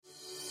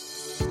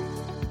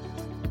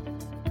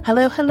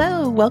Hello,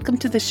 hello. Welcome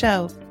to the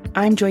show.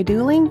 I'm Joy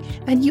Duling,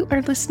 and you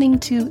are listening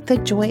to the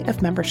Joy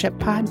of Membership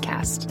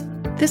podcast.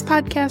 This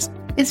podcast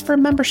is for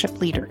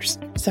membership leaders.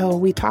 So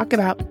we talk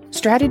about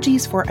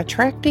strategies for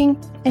attracting,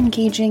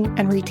 engaging,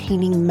 and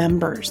retaining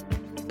members.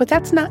 But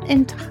that's not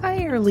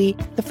entirely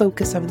the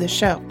focus of the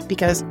show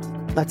because,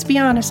 let's be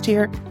honest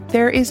here,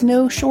 there is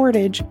no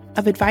shortage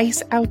of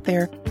advice out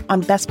there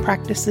on best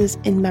practices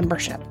in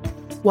membership.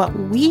 What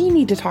we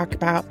need to talk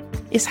about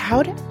is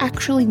how to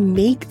actually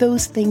make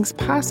those things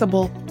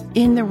possible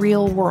in the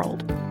real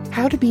world.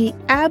 How to be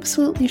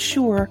absolutely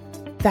sure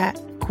that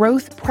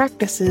growth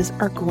practices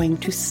are going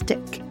to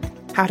stick.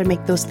 How to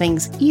make those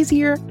things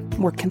easier,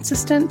 more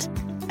consistent,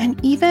 and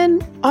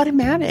even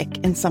automatic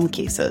in some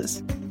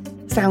cases.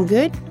 Sound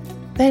good?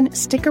 Then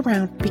stick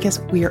around because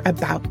we're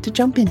about to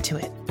jump into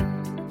it.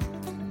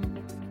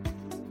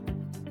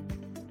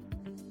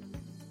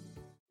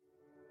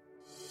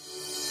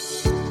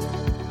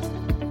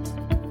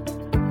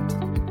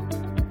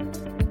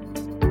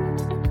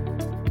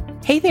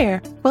 Hey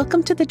there,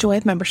 welcome to the Joy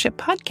of Membership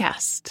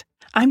podcast.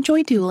 I'm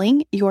Joy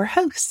Duling, your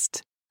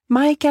host.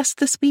 My guest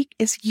this week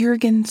is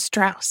Jürgen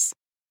Strauss.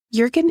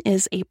 Jürgen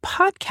is a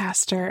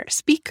podcaster,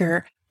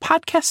 speaker,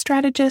 podcast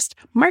strategist,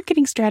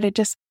 marketing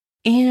strategist,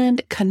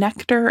 and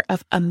connector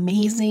of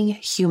amazing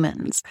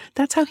humans.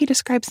 That's how he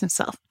describes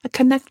himself, a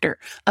connector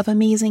of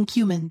amazing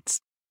humans.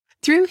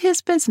 Through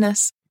his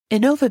business,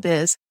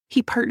 InnovaBiz,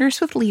 he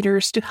partners with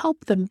leaders to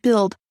help them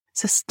build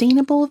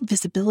sustainable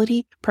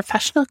visibility,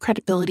 professional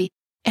credibility,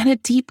 and a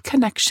deep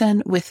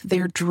connection with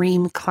their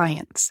dream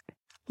clients.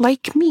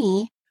 Like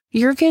me,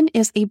 Jürgen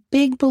is a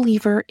big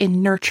believer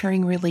in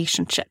nurturing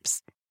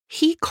relationships.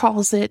 He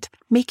calls it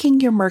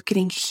making your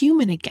marketing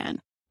human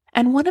again.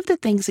 And one of the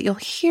things that you'll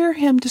hear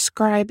him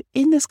describe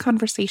in this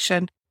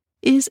conversation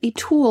is a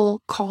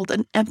tool called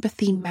an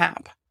empathy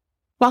map.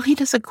 While he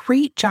does a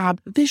great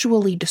job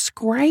visually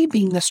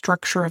describing the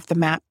structure of the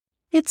map,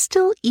 it's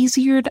still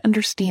easier to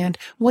understand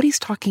what he's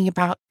talking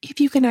about if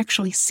you can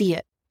actually see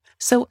it.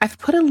 So I've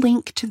put a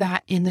link to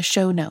that in the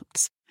show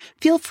notes.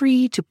 Feel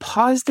free to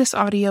pause this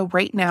audio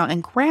right now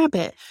and grab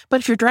it. But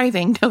if you're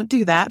driving, don't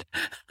do that.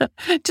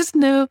 Just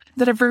know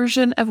that a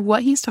version of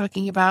what he's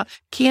talking about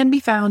can be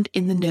found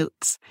in the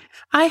notes.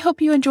 I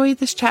hope you enjoyed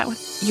this chat with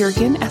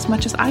Jürgen as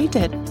much as I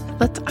did.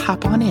 Let's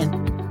hop on in.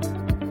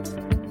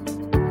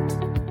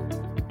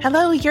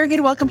 Hello,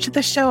 Jürgen. Welcome to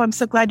the show. I'm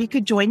so glad you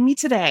could join me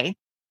today.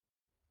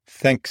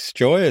 Thanks,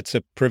 Joy. It's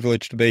a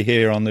privilege to be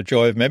here on the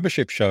Joy of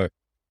Membership show.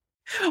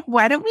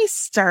 Why don't we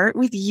start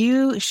with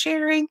you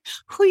sharing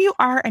who you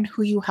are and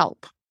who you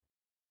help?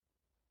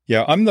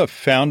 Yeah, I'm the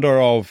founder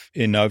of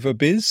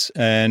InnovaBiz,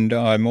 and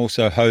I'm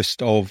also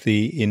host of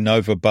the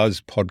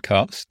InnovaBuzz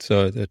podcast.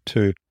 So the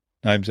two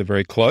names are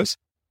very close.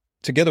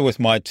 Together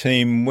with my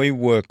team, we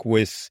work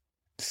with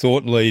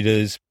thought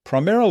leaders,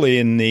 primarily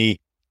in the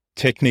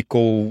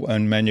technical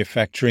and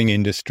manufacturing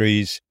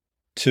industries,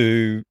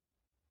 to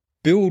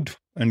build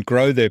and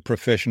grow their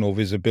professional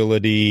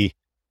visibility,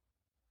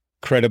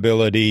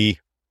 credibility,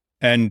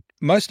 and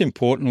most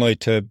importantly,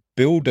 to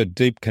build a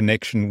deep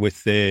connection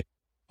with their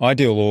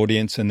ideal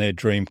audience and their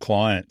dream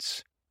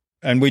clients.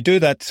 And we do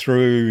that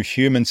through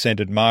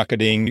human-centered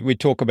marketing. We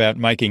talk about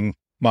making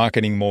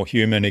marketing more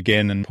human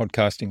again and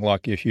podcasting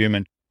like you're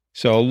human.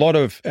 So a lot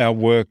of our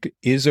work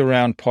is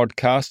around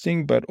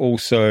podcasting, but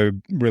also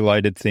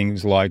related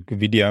things like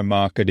video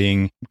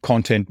marketing,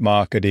 content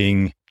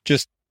marketing,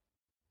 just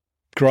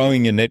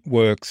growing your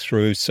network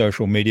through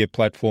social media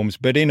platforms,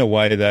 but in a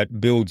way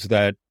that builds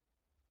that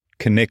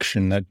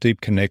connection, that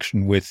deep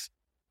connection with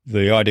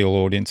the ideal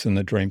audience and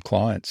the dream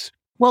clients.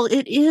 Well,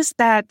 it is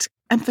that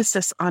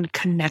emphasis on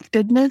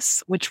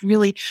connectedness, which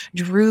really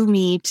drew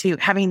me to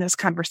having this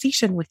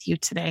conversation with you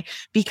today,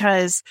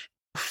 because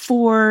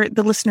for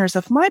the listeners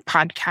of my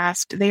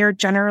podcast, they are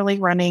generally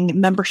running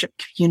membership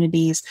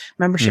communities,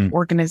 membership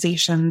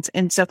organizations.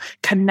 And so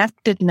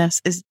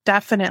connectedness is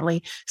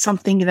definitely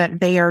something that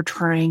they are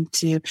trying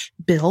to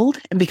build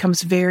and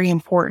becomes very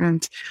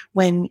important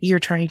when you're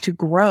trying to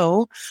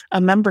grow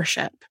a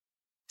membership.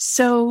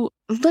 So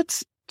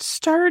let's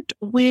start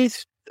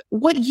with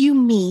what you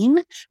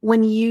mean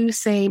when you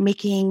say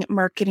making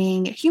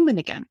marketing human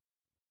again.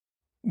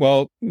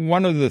 Well,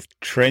 one of the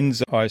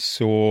trends I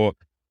saw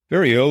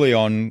very early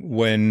on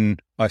when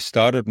I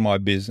started my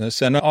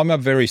business, and I'm a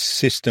very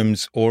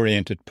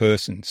systems-oriented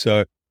person.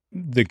 So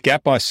the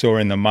gap I saw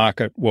in the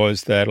market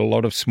was that a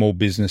lot of small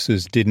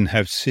businesses didn't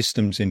have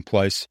systems in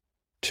place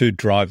to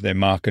drive their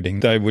marketing.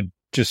 They would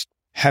just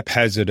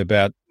haphazard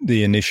about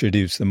the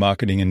initiatives, the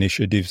marketing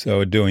initiatives they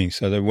were doing.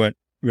 So they weren't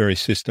very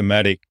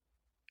systematic.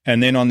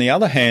 And then on the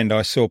other hand,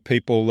 I saw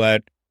people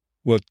that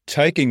were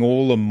taking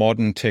all the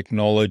modern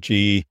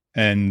technology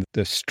and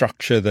the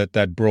structure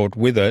that brought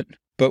with it,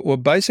 but we're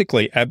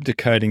basically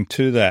abdicating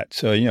to that.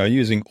 So,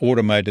 using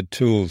automated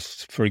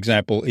tools, for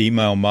example,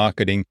 email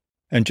marketing,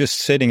 and just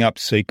setting up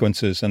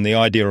sequences and the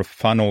idea of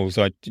funnels.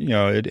 At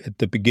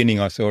the beginning,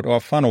 I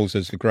thought, funnels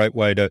is a great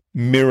way to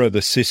mirror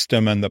the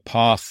system and the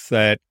path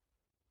that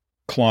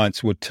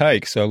clients would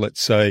take. So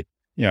let's say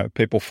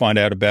people find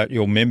out about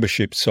your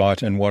membership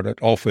site and what it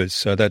offers.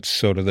 So that's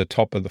sort of the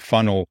top of the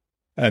funnel.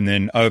 And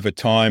then over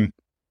time,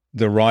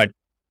 the right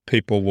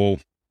people will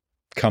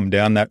come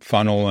down that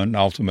funnel and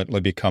ultimately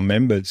become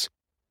members.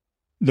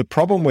 The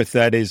problem with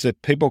that is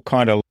that people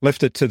kind of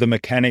left it to the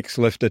mechanics,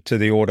 left it to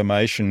the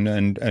automation,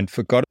 and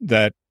forgot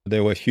that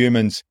there were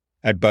humans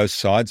at both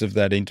sides of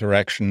that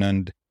interaction,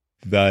 and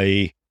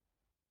they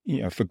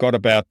forgot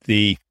about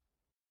the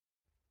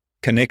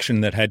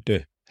connection that had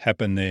to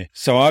happen there.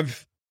 So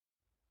I've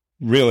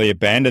really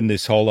abandoned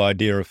this whole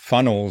idea of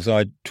funnels.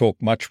 I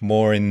talk much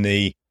more in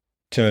the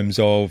terms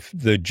of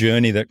the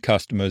journey that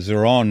customers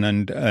are on,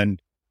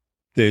 and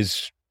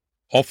there's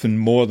often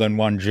more than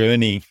one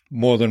journey,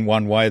 more than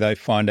one way they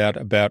find out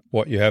about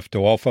what you have to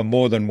offer,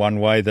 more than one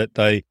way that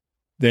they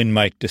then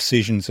make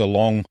decisions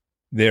along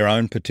their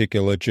own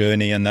particular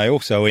journey. And they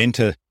also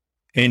enter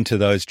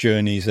those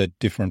journeys at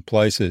different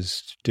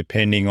places,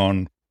 depending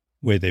on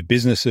where their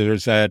business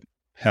is at,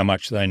 how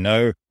much they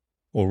know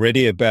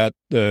already about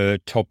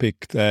the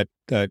topic that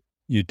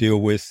you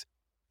deal with.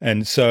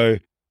 And so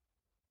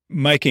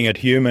making it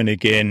human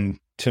again,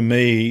 to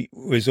me,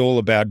 was all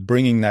about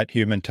bringing that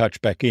human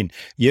touch back in.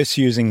 Yes,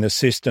 using the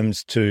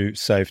systems to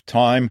save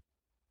time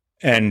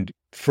and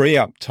free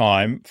up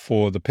time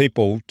for the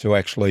people to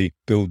actually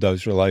build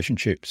those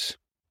relationships.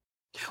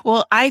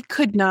 Well, I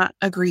could not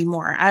agree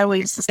more. I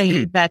always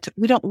say that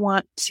we don't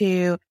want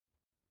to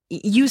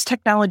use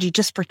technology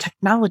just for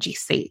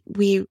technology's sake.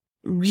 We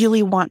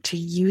really want to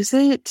use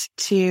it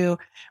to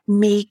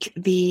make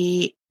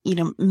the,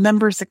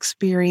 members'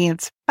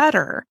 experience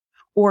better,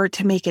 or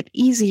to make it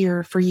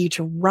easier for you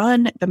to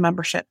run the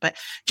membership. But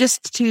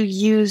just to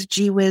use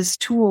GWiz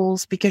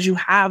tools because you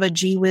have a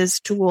GWiz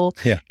tool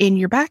in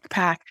your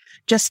backpack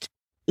just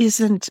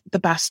isn't the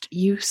best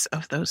use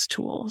of those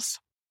tools.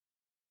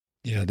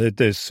 Yeah,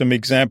 there's some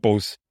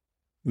examples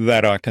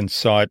that I can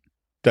cite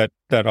that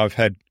I've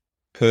had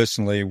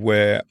personally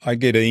where I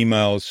get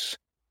emails.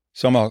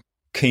 So I'm a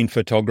keen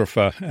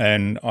photographer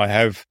and I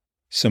have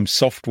some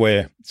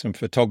software, some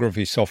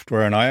photography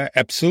software, and I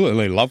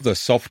absolutely love the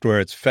software.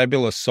 It's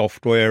fabulous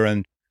software,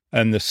 and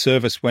the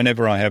service,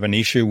 whenever I have an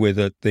issue with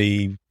it,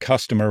 the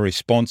customer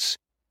response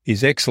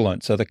is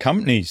excellent. So the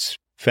company's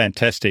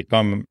fantastic.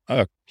 I'm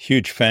a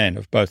huge fan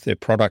of both their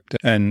product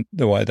and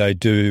the way they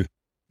do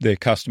their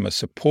customer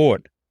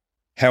support.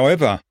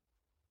 However,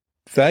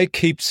 they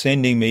keep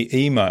sending me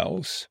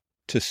emails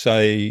to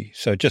say,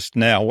 so just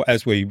now,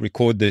 as we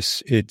record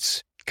this,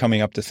 it's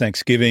coming up to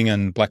Thanksgiving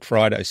and Black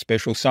Friday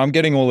specials. So I'm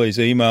getting all these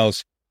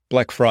emails,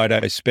 Black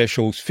Friday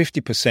specials,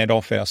 50%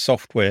 off our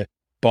software,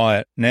 buy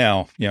it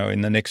now,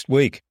 in the next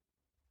week.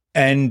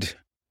 And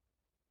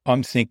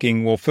I'm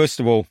thinking, well, first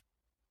of all,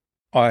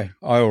 I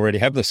already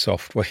have the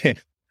software.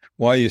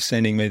 Why are you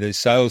sending me these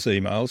sales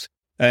emails?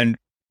 And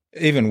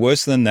even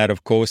worse than that,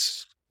 of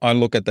course, I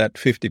look at that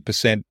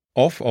 50%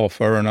 off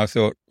offer and I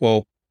thought,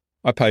 well,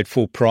 I paid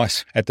full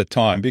price at the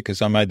time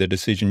because I made the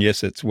decision,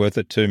 yes, it's worth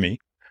it to me.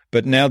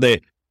 But now they're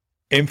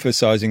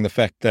emphasizing the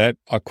fact that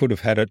I could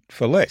have had it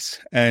for less.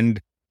 And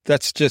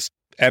that's just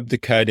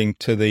abdicating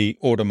to the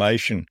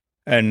automation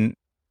and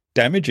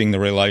damaging the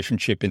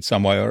relationship in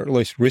some way, or at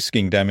least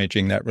risking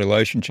damaging that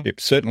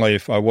relationship. Certainly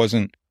if I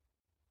wasn't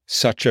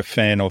such a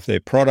fan of their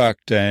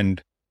product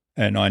and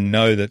I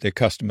know that their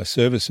customer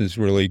service is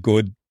really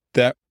good,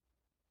 that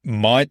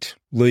might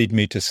lead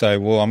me to say,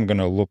 well, I'm going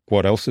to look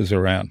what else is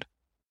around.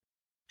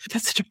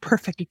 That's such a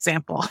perfect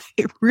example.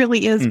 It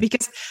really is,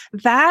 because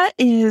that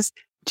is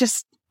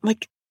just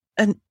like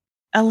an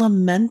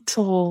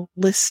elemental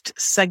list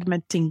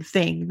segmenting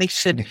thing. They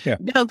should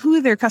know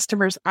who their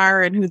customers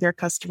are and who their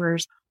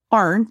customers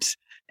aren't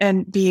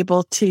and be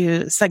able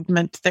to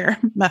segment their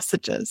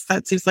messages.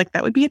 That seems like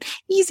that would be an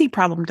easy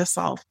problem to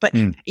solve, but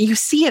you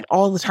see it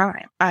all the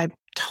time. I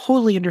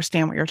totally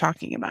understand what you're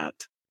talking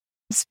about.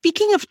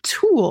 Speaking of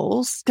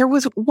tools, there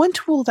was one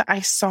tool that I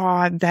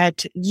saw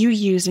that you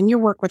use in your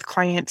work with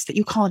clients that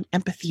you call an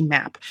empathy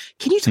map.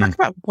 Can you talk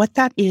about what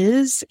that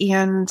is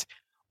and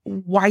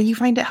why you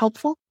find it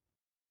helpful?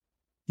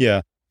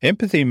 Yeah,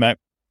 empathy map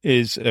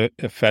is a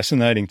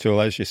fascinating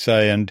tool, as you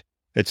say, and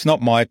it's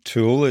not my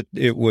tool.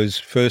 It was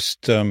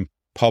first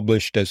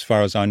published, as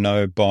far as I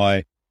know,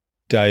 by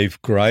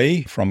Dave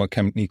Gray from a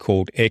company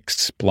called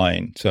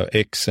X-Plane. So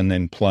X and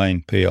then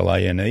Plane,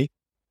 Plane.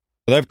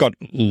 They've got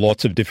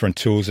lots of different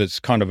tools. It's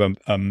kind of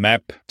a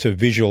map to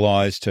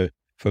visualize,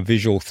 for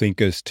visual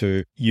thinkers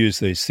to use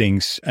these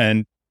things.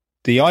 And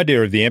the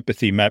idea of the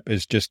empathy map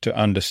is just to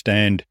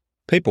understand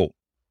people.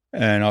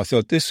 And I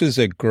thought this is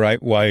a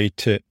great way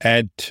to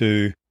add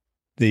to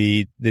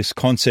this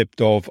concept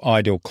of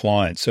ideal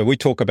client. So we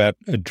talk about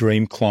a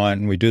dream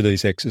client and we do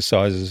these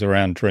exercises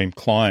around dream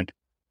client.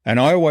 And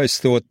I always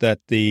thought that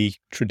the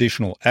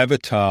traditional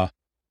avatar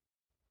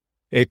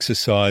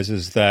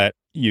exercises that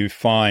you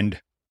find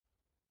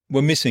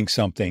were missing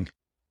something.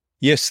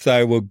 Yes,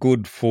 they were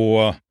good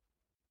for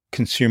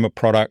consumer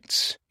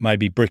products,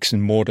 maybe bricks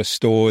and mortar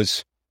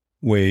stores,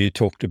 where you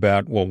talked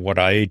about, well, what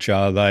age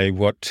are they,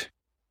 what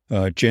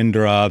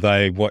gender are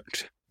they,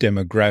 what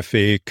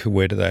demographic,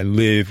 where do they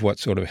live, what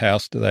sort of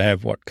house do they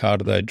have, what car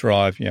do they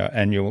drive,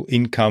 annual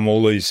income,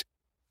 all these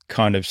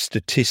kind of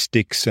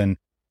statistics and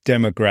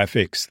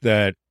demographics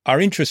that are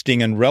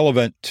interesting and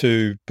relevant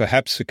to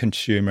perhaps the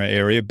consumer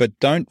area, but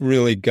don't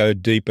really go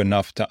deep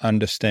enough to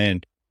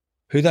understand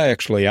who they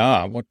actually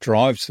are, what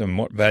drives them,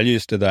 what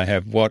values do they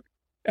have, what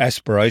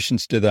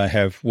aspirations do they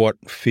have, what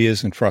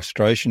fears and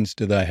frustrations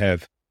do they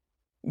have,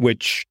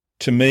 which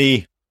to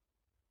me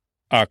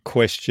are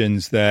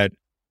questions that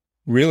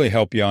really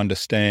help you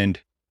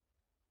understand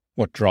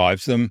what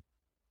drives them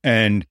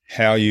and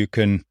how you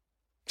can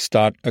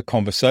start a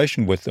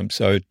conversation with them.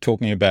 So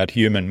talking about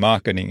human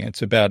marketing,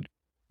 it's about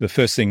the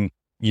first thing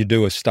you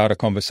do is start a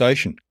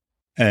conversation,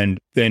 and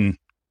then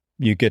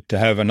you get to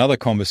have another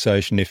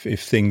conversation if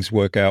things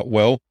work out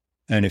well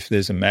and if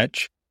there's a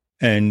match,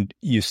 and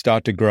you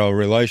start to grow a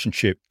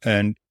relationship.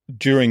 And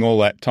during all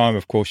that time,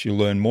 of course, you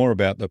learn more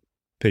about the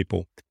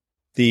people.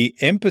 The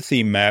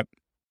empathy map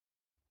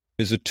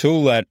is a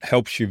tool that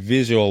helps you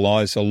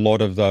visualize a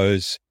lot of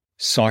those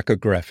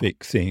psychographic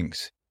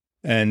things.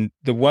 And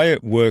the way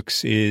it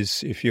works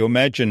is if you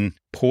imagine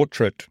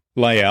portrait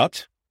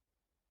layout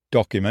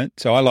document,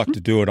 so I like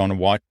to do it on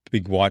a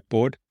big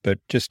whiteboard, but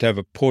just have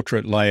a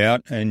portrait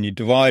layout, and you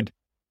divide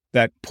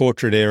that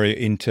portrait area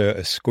into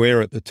a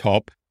square at the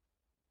top,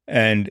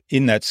 and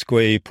in that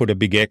square you put a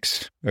big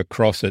X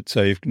across it.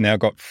 So you've now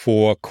got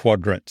 4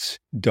 quadrants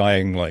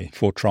diagonally,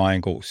 4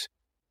 triangles,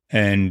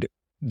 and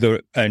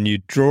you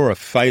draw a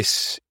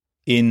face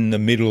in the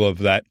middle of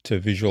that to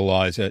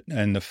visualize it,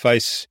 and the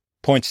face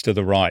points to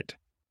the right.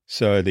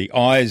 So the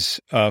eyes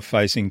are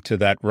facing to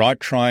that right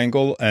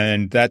triangle,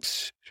 and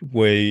that's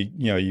where,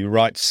 you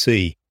write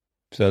C.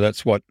 So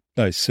that's what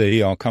they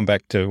see. I'll come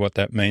back to what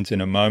that means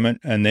in a moment.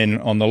 And then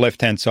on the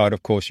left-hand side,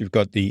 of course, you've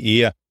got the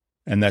ear,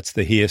 and that's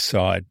the hear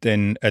side.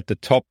 Then at the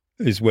top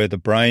is where the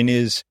brain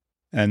is,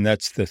 and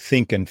that's the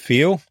think and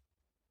feel.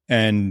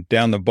 And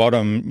down the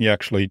bottom,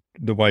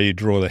 the way you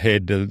draw the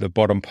head, the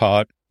bottom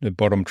part, the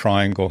bottom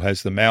triangle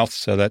has the mouth,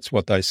 so that's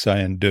what they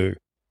say and do.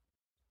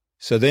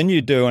 So then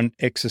you do an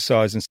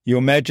exercise, and you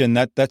imagine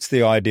that that's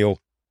the ideal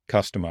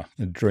customer,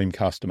 the dream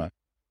customer.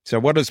 So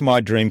what does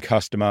my dream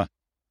customer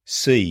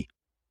see?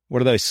 What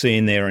do they see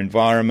in their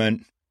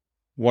environment?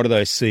 What do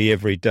they see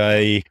every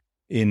day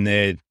in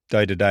their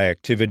day-to-day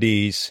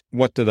activities?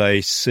 What do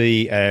they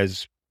see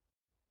as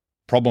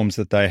problems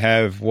that they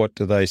have? What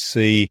do they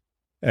see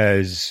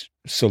as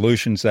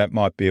solutions that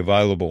might be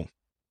available?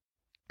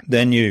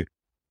 Then you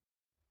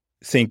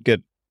think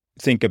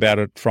about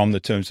it from the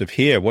terms of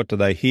hear. What do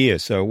they hear?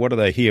 So what do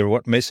they hear?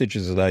 What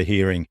messages are they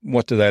hearing?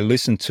 What do they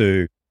listen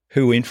to?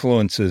 Who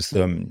influences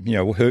them?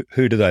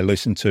 Who do they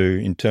listen to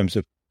in terms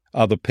of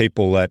other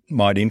people that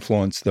might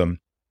influence them?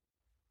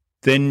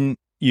 Then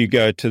you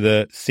go to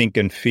the think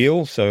and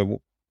feel, so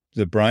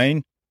the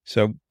brain.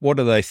 So what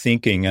are they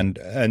thinking?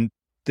 And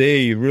there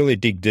you really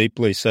dig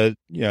deeply. So,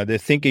 they're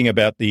thinking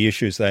about the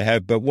issues they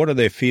have, but what are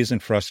their fears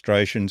and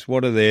frustrations?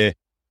 What are their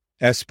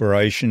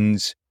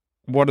aspirations?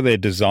 What are their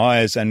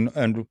desires?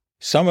 And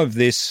some of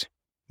this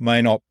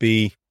may not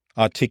be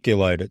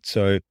articulated.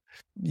 So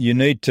you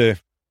need to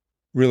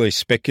really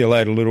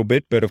speculate a little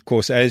bit. But of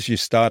course, as you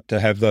start to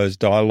have those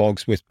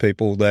dialogues with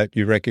people that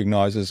you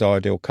recognize as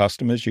ideal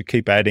customers, you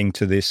keep adding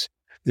to this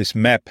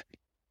map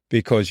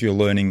because you're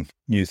learning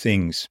new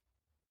things.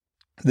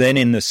 Then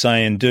in the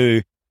say and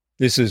do,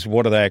 this is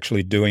what are they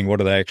actually doing? What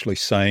are they actually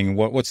saying?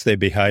 What's their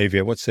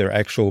behavior? What's their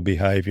actual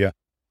behavior?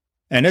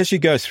 And as you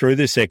go through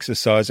this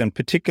exercise, and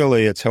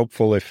particularly it's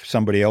helpful if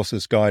somebody else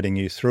is guiding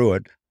you through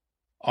it,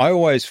 I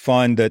always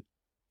find that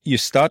you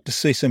start to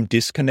see some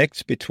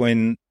disconnects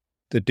between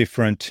the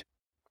different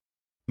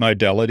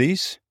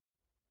modalities.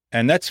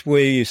 And that's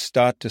where you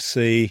start to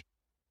see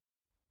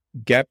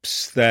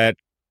gaps that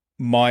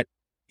might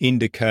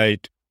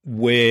indicate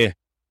where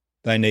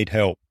they need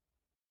help,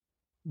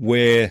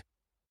 where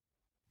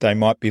they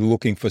might be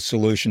looking for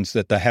solutions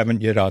that they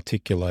haven't yet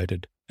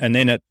articulated. And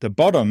then at the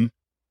bottom,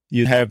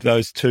 you have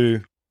those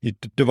two, you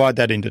divide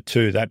that into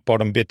two, that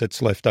bottom bit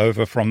that's left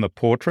over from the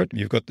portrait.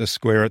 You've got the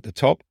square at the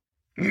top.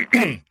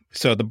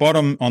 So the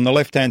bottom, on the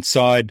left-hand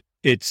side,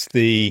 it's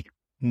the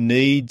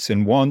needs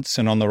and wants,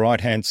 and on the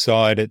right-hand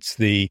side, it's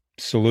the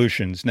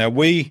solutions. Now,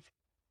 we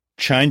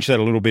change that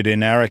a little bit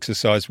in our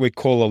exercise. We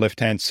call the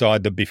left-hand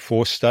side the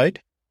before state.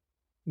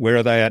 Where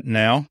are they at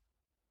now?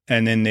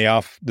 And then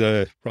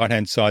the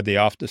right-hand side, the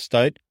after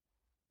state.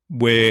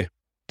 Where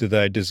do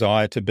they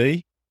desire to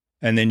be?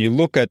 And then you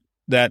look at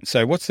that and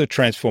say, what's the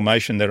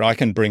transformation that I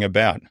can bring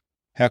about?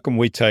 How can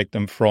we take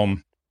them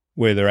from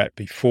where they're at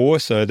before?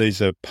 So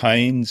these are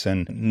pains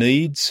and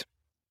needs,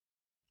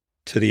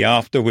 to the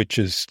after, which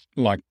is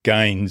like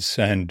gains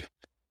and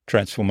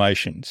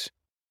transformations.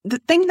 The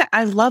thing that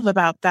I love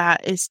about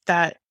that is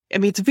that,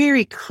 it's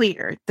very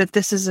clear that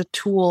this is a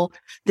tool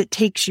that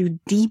takes you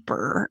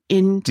deeper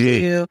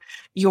into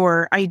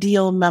your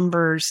ideal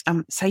member's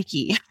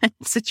psyche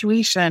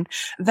situation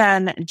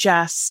than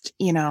just,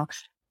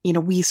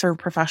 we serve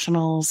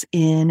professionals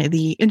in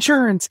the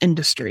insurance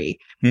industry.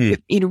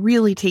 It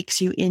really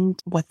takes you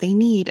into what they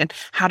need and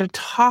how to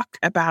talk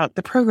about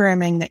the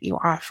programming that you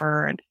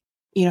offer and,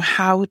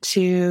 how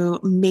to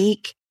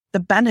make the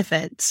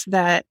benefits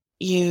that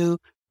you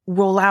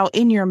roll out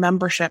in your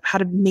membership, how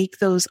to make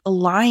those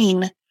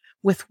align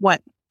with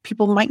what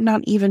people might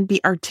not even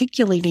be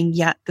articulating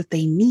yet that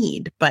they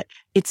need, but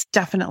it's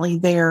definitely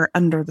there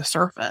under the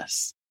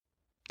surface.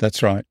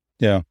 That's right.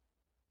 Yeah.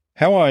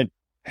 How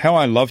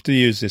I love to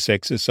use this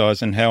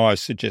exercise and how I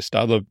suggest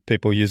other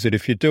people use it,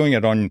 if you're doing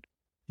it on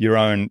your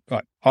own,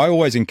 I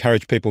always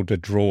encourage people to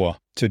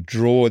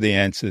draw the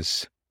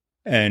answers.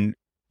 And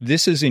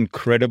this is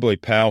incredibly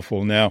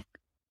powerful. Now,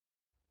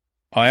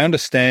 I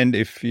understand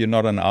if you're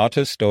not an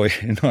artist or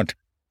you're not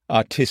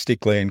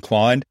artistically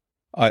inclined.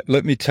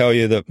 Let me tell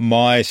you that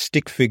my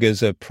stick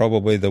figures are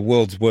probably the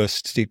world's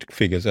worst stick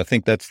figures. I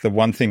think that's the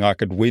one thing I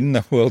could win,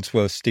 the world's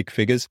worst stick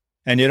figures.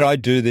 And yet I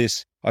do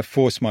this. I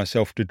force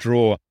myself to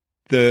draw.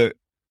 The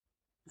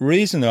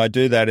reason I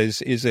do that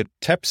is it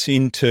taps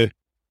into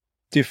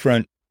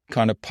different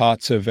kind of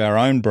parts of our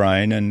own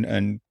brain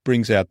and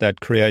brings out that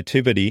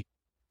creativity.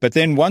 But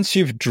then once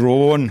you've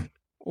drawn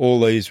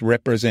all these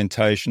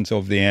representations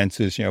of the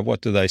answers,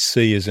 what do they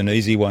see as an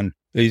easier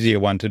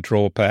one to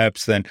draw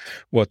perhaps than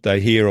what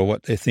they hear or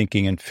what they're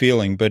thinking and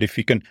feeling. But if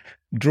you can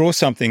draw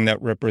something that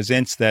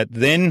represents that,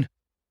 then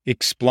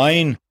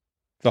explain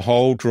the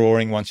whole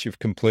drawing once you've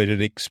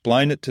completed,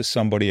 explain it to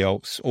somebody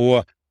else,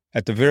 or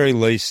at the very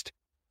least,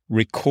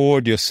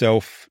 record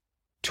yourself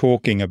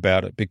talking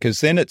about it,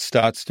 because then it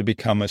starts to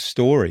become a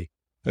story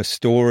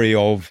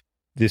of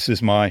this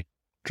is my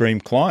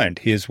dream client.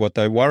 Here's what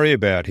they worry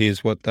about.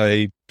 Here's what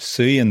they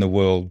see in the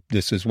world.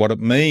 This is what it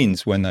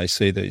means when they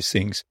see these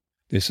things.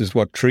 This is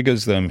what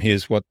triggers them.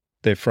 Here's what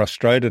they're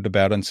frustrated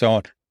about, and so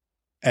on.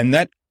 And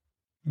that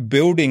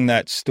building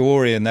that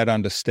story and that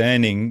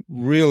understanding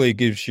really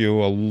gives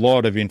you a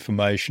lot of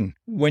information.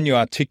 When you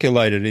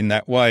articulate it in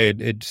that way,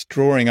 it's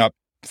drawing up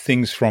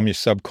things from your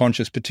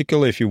subconscious,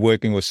 particularly if you're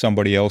working with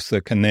somebody else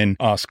that can then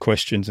ask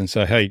questions and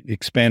say, hey,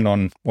 expand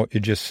on what you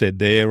just said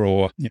there,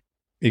 or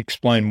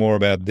explain more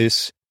about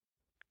this.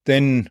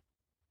 Then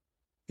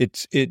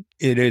it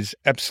is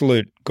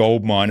absolute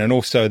goldmine. And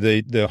also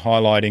the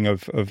highlighting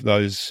of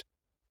those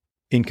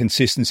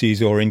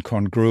inconsistencies or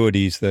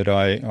incongruities that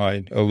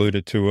I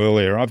alluded to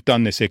earlier. I've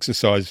done this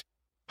exercise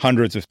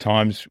hundreds of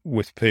times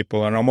with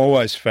people, and I'm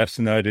always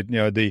fascinated,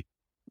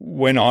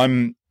 when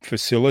I'm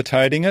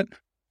facilitating it,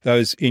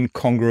 those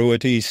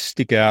incongruities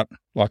stick out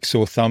like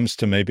sore thumbs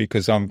to me,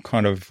 because I'm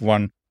kind of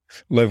one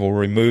level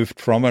removed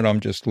from it. I'm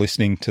just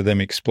listening to them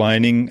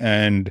explaining,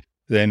 and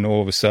then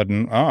all of a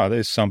sudden,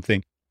 there's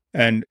something.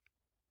 And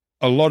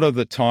a lot of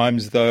the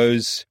times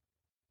those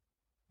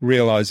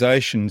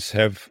realizations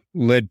have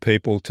led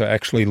people to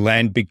actually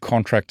land big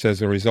contracts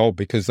as a result,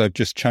 because they've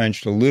just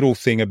changed a little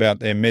thing about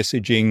their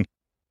messaging,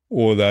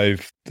 or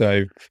they've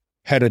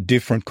had a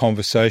different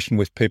conversation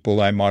with people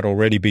they might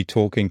already be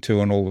talking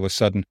to, and all of a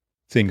sudden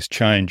things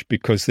change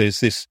because there's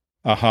this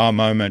aha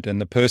moment,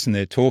 and the person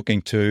they're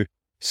talking to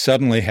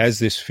suddenly has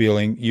this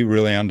feeling, you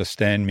really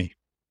understand me.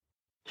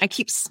 I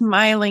keep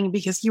smiling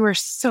because you are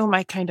so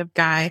my kind of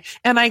guy.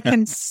 And I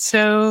can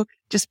so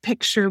just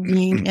picture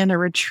being in a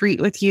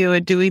retreat with you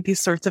and doing these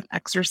sorts of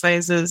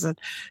exercises, and,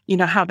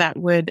 how that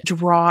would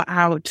draw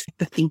out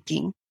the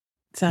thinking.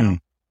 So,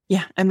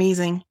 yeah,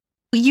 amazing.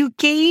 You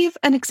gave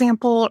an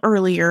example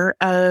earlier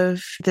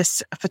of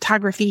this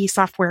photography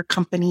software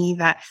company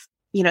that,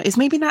 is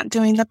maybe not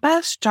doing the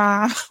best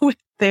job with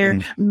their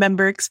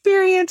member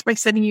experience by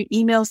sending you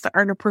emails that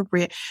aren't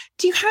appropriate.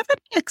 Do you have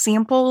any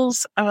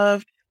examples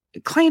of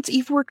clients that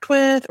you've worked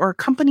with or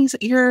companies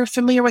that you're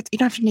familiar with? You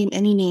don't have to name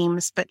any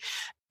names, but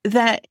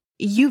that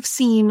you've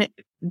seen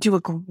do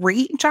a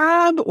great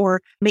job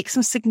or make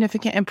some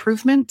significant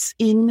improvements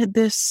in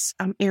this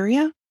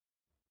area?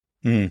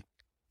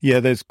 Yeah,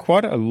 there's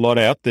quite a lot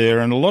out there,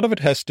 and a lot of it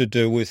has to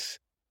do with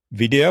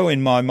video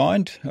in my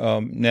mind.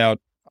 Now,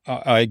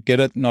 I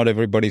get it. Not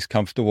everybody's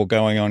comfortable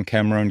going on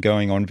camera and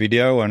going on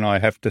video. And I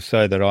have to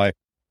say that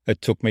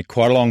it took me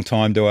quite a long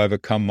time to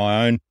overcome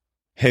my own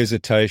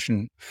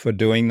hesitation for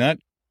doing that.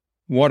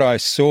 What I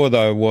saw,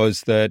 though,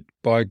 was that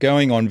by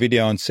going on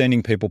video and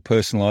sending people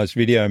personalized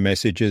video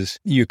messages,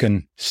 you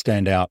can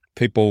stand out.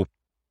 People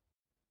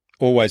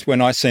always, when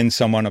I send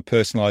someone a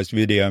personalized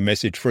video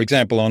message, for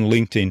example, on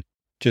LinkedIn,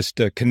 just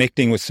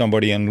connecting with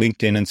somebody on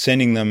LinkedIn and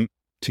sending them,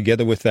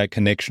 together with that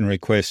connection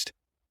request,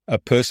 a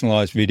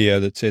personalized video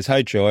that says,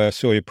 hey, Joy, I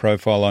saw your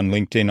profile on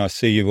LinkedIn. I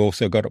see you've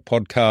also got a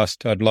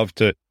podcast. I'd love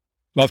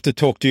to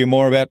talk to you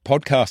more about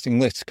podcasting.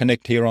 Let's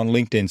connect here on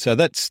LinkedIn. So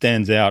that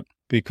stands out,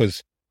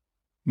 because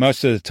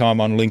most of the time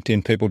on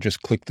LinkedIn, people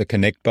just click the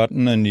connect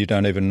button and you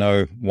don't even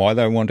know why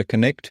they want to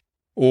connect.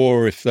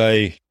 Or if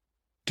they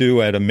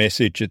do add a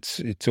message,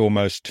 it's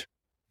almost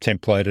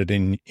templated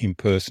in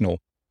impersonal.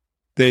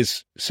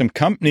 There's some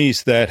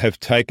companies that have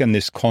taken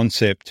this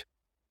concept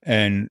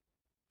and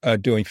are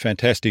doing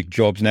fantastic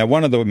jobs. Now,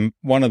 one of them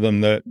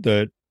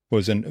that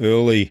was an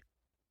early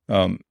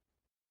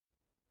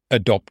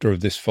adopter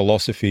of this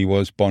philosophy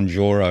was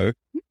Bonjoro.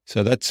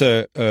 So that's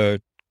a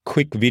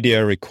quick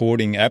video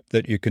recording app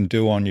that you can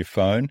do on your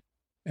phone.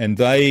 And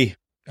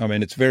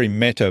it's very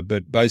meta,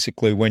 but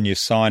basically when you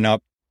sign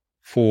up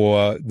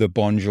for the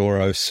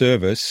Bonjoro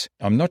service,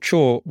 I'm not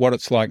sure what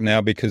it's like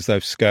now because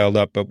they've scaled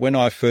up, but when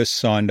I first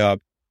signed up,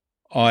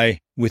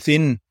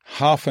 within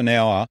half an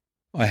hour,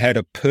 I had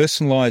a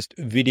personalized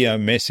video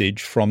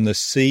message from the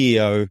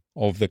CEO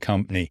of the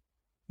company,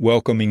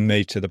 welcoming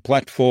me to the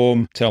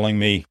platform, telling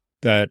me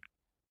that,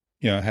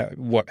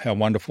 how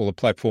wonderful the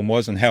platform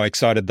was and how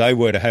excited they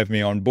were to have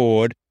me on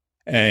board.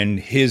 And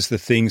here's the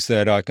things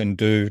that I can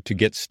do to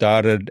get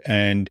started.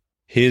 And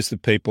here's the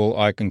people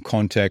I can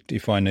contact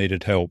if I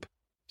needed help.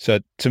 So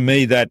to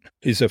me, that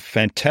is a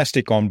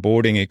fantastic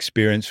onboarding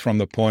experience from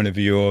the point of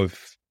view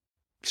of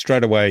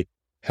straight away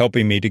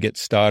helping me to get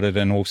started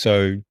and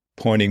also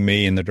pointing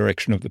me in the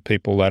direction of the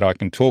people that I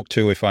can talk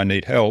to if I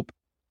need help,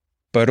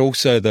 but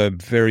also the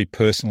very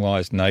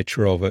personalized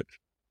nature of it.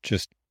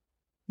 Just,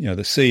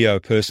 the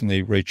CEO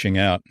personally reaching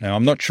out. Now,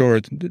 I'm not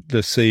sure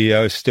the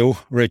CEO still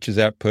reaches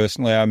out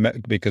personally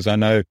because I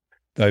know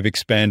they've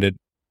expanded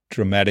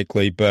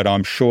dramatically, but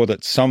I'm sure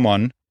that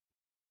someone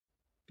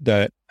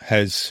that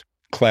has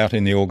clout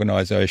in the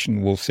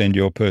organization will send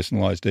you a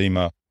personalized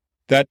email,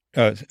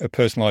 a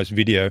personalized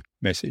video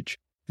message.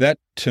 That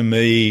to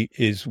me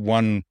is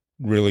one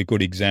really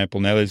good example.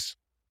 Now, there's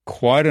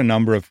quite a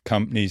number of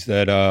companies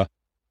that are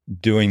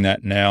doing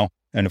that now,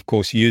 and of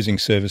course using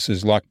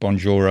services like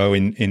Bonjoro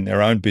in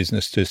their own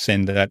business to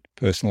send that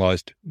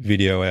personalized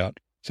video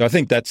out. So I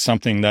think that's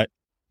something that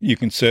you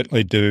can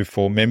certainly do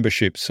for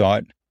membership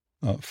site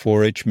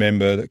for each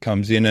member that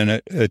comes in.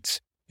 And it's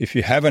if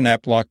you have an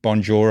app like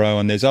Bonjoro,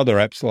 and there's other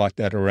apps like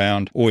that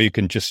around, or you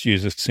can just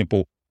use a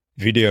simple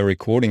video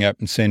recording app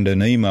and send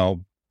an email.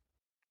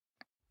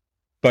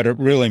 But it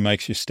really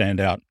makes you stand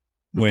out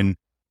when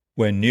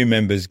new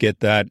members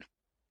get that.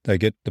 They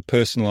get the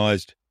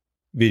personalized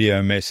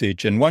video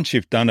message. And once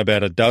you've done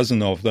about a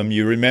dozen of them,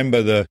 you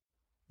remember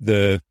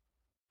the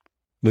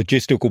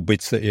logistical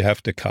bits that you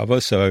have to cover.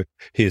 So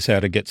here's how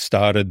to get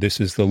started. This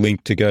is the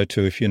link to go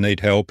to if you need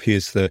help.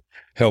 Here's the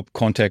help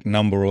contact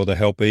number or the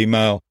help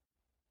email.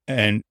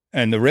 And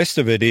the rest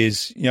of it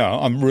is,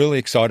 I'm really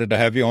excited to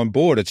have you on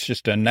board. It's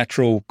just a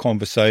natural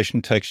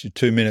conversation, takes you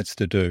 2 minutes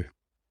to do.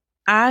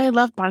 I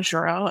love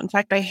Bonjoro. In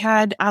fact, I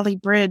had Ali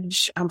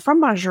Bridge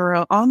from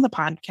Bonjoro on the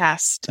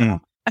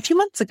podcast a few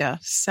months ago.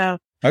 So,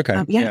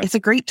 okay, it's a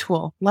great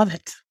tool. Love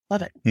it.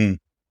 Love it.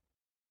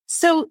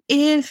 So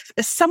if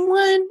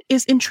someone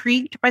is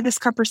intrigued by this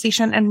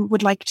conversation and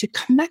would like to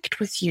connect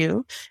with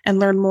you and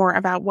learn more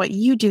about what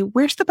you do,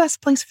 where's the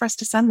best place for us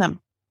to send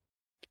them?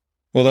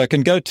 Well, they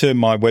can go to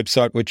my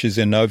website, which is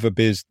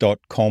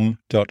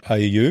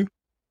innovabiz.com.au.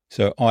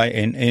 So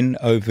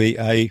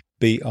INNOVABIZ.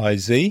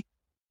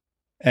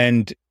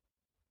 And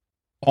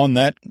on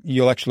that,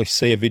 you'll actually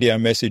see a video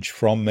message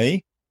from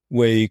me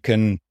where you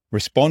can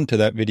respond to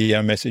that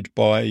video message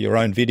by your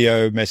own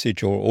video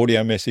message or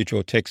audio message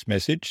or text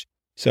message.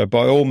 So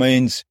by all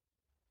means,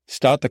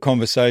 start the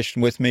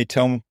conversation with me.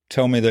 Tell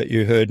me that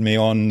you heard me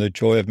on the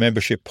Joy of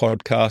Membership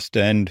podcast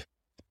and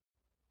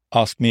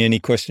ask me any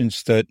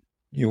questions that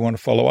you want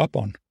to follow up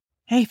on.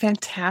 Hey,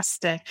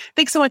 fantastic.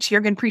 Thanks so much,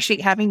 Jürgen.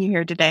 Appreciate having you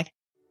here today.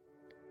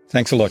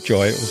 Thanks a lot,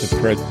 Joy. It was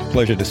a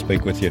pleasure to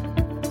speak with you.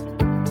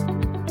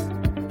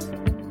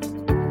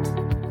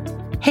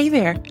 Hey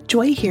there,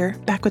 Joy here,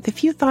 back with a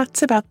few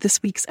thoughts about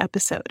this week's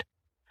episode.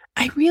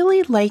 I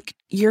really like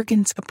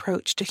Jürgen's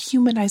approach to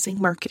humanizing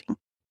marketing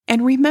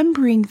and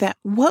remembering that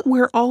what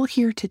we're all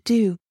here to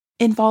do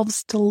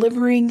involves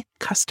delivering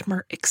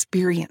customer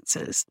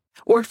experiences,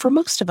 or for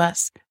most of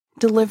us,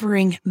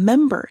 delivering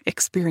member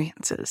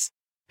experiences.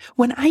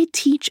 When I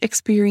teach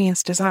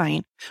experience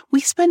design, we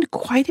spend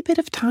quite a bit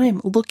of time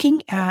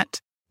looking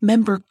at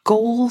member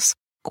goals,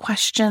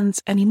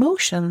 questions, and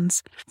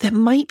emotions that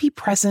might be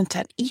present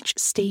at each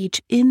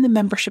stage in the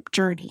membership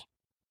journey.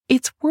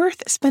 It's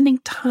worth spending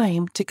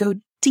time to go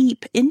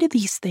deep into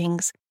these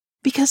things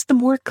because the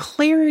more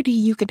clarity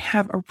you can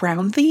have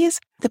around these,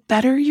 the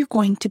better you're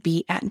going to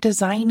be at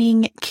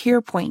designing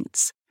care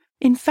points.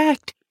 In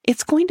fact,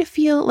 it's going to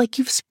feel like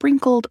you've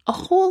sprinkled a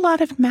whole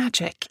lot of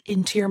magic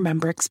into your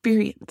member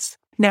experience.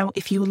 Now,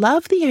 if you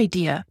love the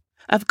idea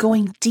of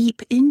going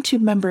deep into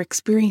member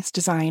experience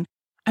design,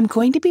 I'm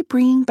going to be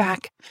bringing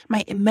back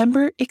my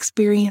Member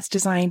Experience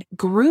Design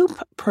group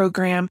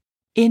program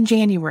in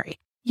January.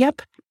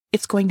 Yep,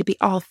 it's going to be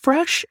all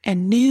fresh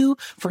and new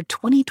for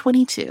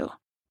 2022.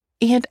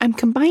 And I'm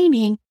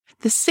combining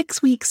the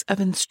 6 weeks of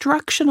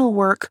instructional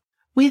work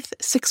with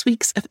 6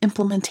 weeks of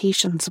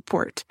implementation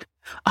support.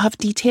 I'll have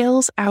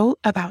details out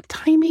about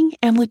timing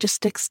and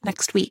logistics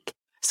next week,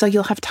 so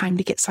you'll have time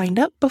to get signed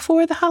up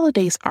before the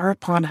holidays are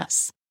upon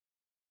us.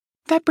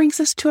 That brings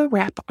us to a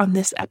wrap on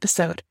this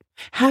episode.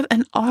 Have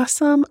an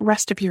awesome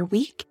rest of your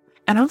week,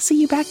 and I'll see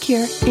you back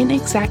here in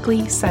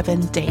exactly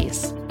 7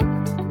 days.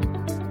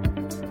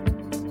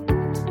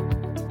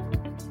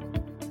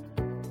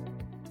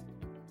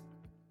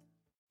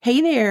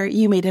 Hey there,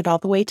 you made it all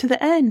the way to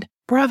the end.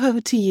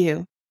 Bravo to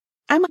you.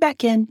 I'm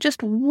back in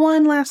just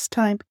one last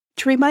time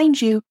to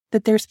remind you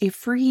that there's a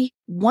free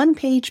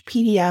one-page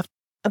PDF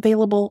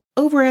available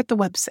over at the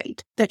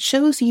website that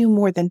shows you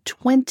more than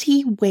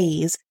 20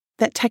 ways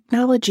that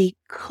technology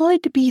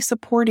could be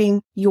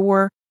supporting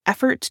your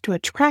efforts to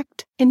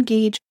attract,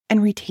 engage,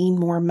 and retain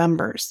more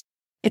members.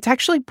 It's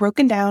actually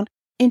broken down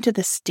into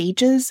the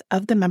stages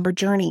of the member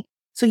journey,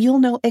 so you'll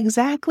know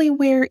exactly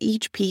where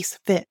each piece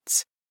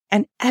fits.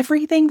 And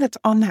everything that's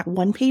on that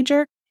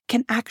one-pager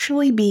can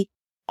actually be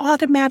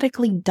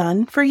automatically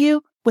done for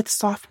you with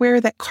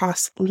software that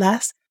costs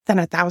less than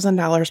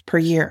 $1,000 per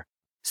year.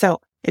 So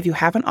if you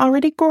haven't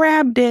already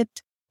grabbed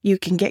it, you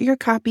can get your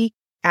copy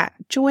at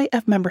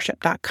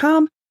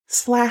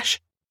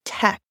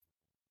joyofmembership.com/tech.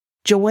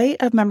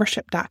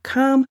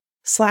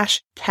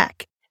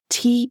 joyofmembership.com/tech.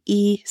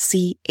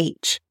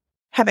 TECH.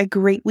 Have a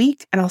great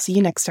week, and I'll see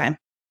you next time.